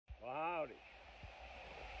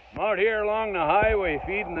I'm out here along the highway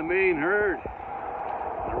feeding the main herd.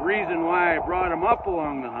 The reason why I brought them up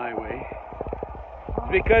along the highway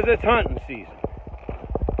is because it's hunting season.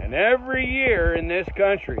 And every year in this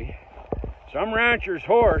country, some rancher's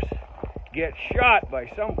horse gets shot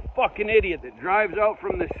by some fucking idiot that drives out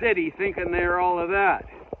from the city thinking they're all of that.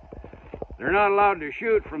 They're not allowed to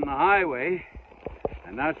shoot from the highway,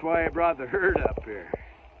 and that's why I brought the herd up here.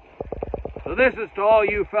 So this is to all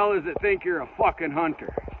you fellas that think you're a fucking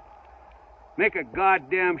hunter. Make a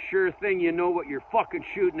goddamn sure thing you know what you're fucking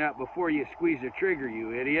shooting at before you squeeze the trigger,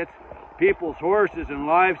 you idiots. People's horses and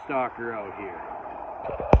livestock are out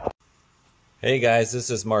here. Hey guys, this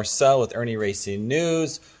is Marcel with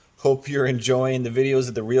IrnieracingNews. Hope you're enjoying the videos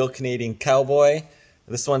of the real Canadian Cowboy.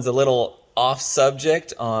 This one's a little off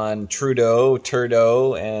subject on Trudeau,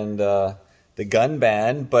 and the gun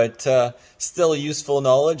ban, but still useful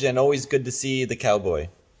knowledge and always good to see the cowboy.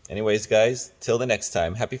 Anyways guys, till the next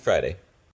time, happy Friday.